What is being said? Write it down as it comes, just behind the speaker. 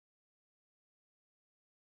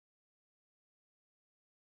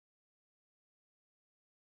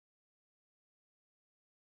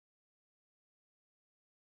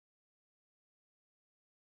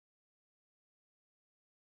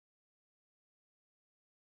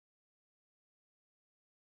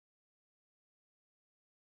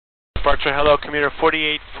Departure, hello, Commuter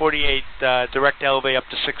 4848, direct ELVAE up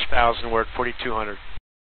to 6,000, we're at 4,200.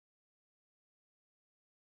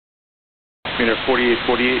 Commuter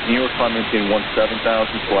 4848, New York, climb maintain 17,000,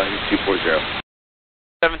 flight 240.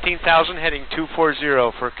 17,000, heading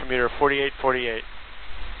 240 for Commuter 4848.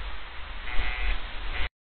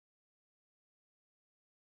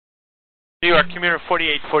 New York, Commuter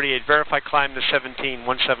 4848, verify climb to 17,000.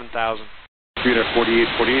 Commuter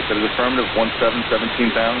 4848, that is affirmative,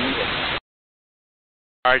 17,000.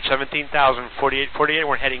 Alright, 17,000, 4848,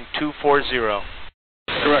 we're heading 240.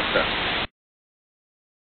 Correct, sir.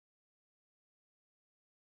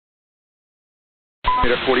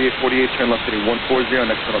 Commuter 4848, turn left heading 140,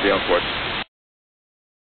 next one will be on course.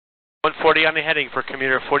 140 on the heading for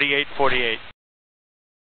Commuter 4848.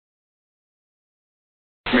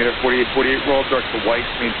 Commuter 4848, roll direct to white,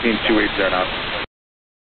 maintain 280 knots.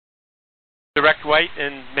 Direct white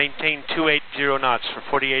and maintain 280 knots for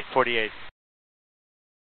 4848.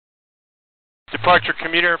 Departure,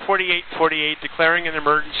 Commuter 4848, declaring an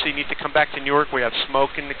emergency, need to come back to Newark, we have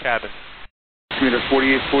smoke in the cabin. Commuter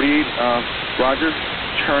 4848, Roger,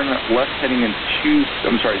 turn left heading in 090,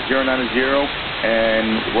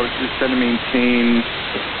 and what is this, send to maintain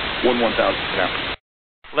 11,000 now.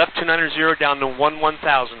 Left 290 down to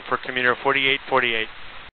 11,000 for Commuter 4848.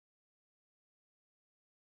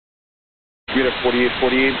 Commuter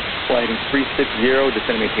 4848, flighting 360,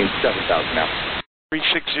 descend to maintain 7,000 now.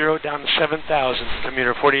 360 down to 7,000,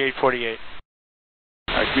 Commuter 4848.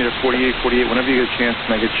 Alright, Commuter 4848, whenever you get a chance,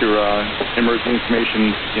 can I get your emergency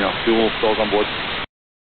information, fuel, souls on board?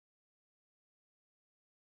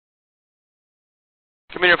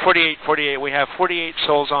 Commuter 4848, we have 48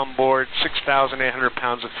 souls on board, 6,800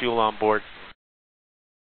 pounds of fuel on board.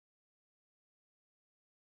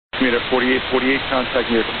 Commuter 4848,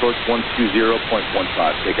 contact me at approach 120.15.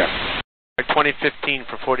 Take care. 2015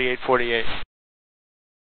 for 4848.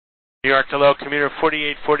 New York, hello, Commuter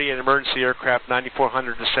 4848, emergency aircraft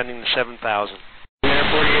 9400 descending to 7,000. Commuter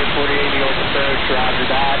 4848, New York approach, roger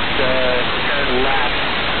that, turn left,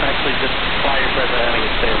 actually just fly your present heading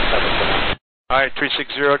and stay at 7 for now. Alright,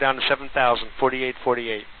 360 down to 7,000,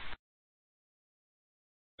 4848.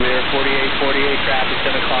 Commuter 4848, traffic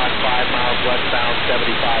 10 o'clock, 5 miles westbound,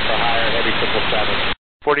 75 for higher, heavy 777.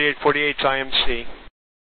 4848 IMC.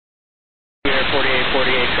 Commuter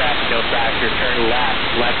 4848, traffic no fracture, turn left,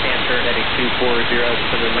 left-hand turn heading 240,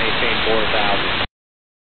 descend and maintain 4,000.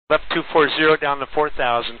 Left 240 down to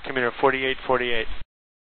 4,000, Commuter 4848.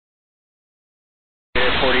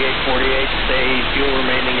 Commuter 4848, stay fuel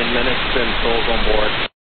remaining in minutes and souls on board.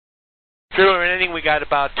 Fuel remaining, we got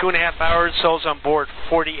about 2.5 hours, souls on board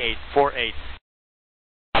 4848.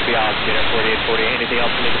 Copy all, Commuter 4848, anything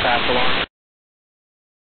else you need to pass along?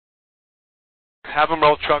 Have them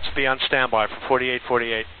roll trucks, be on standby for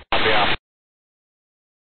 4848. Copy all.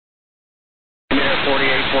 Commuter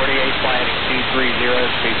 4848, fly heading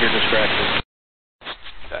 230, speed your discretion.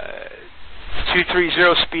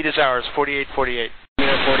 230, speed is ours, 4848.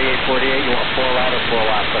 Commuter 4848, you want 4 right or 4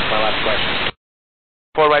 left? That's my last question.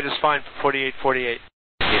 4 right is fine for 4848.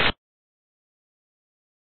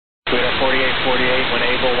 Commuter 4848, when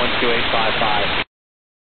able, 12855.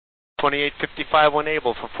 2855 when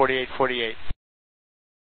able for 4848.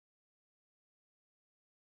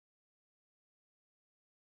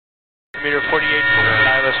 Commuter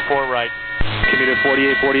 4848, ILS 4 right. Commuter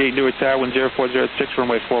 4848, Newark Tower, 10406,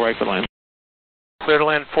 runway 4 right for land. Clear to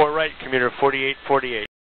land 4 right, Commuter 4848.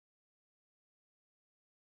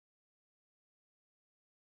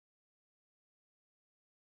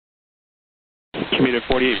 Commuter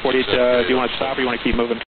 4848, do you want to stop or you want to keep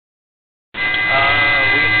moving? We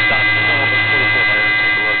can stop.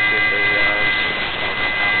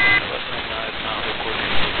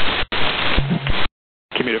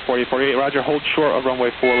 Commuter 4848, roger, hold short of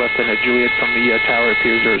runway 4 left and at Juliet from the tower. It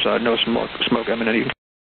appears there's no smoke imminent.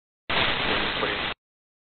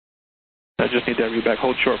 I just need that read back.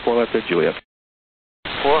 Hold short 4 left at Juliet.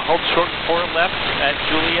 Hold short 4 left at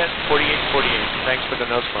Juliet 4848. Thanks for the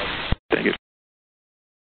no smoke. Thank you.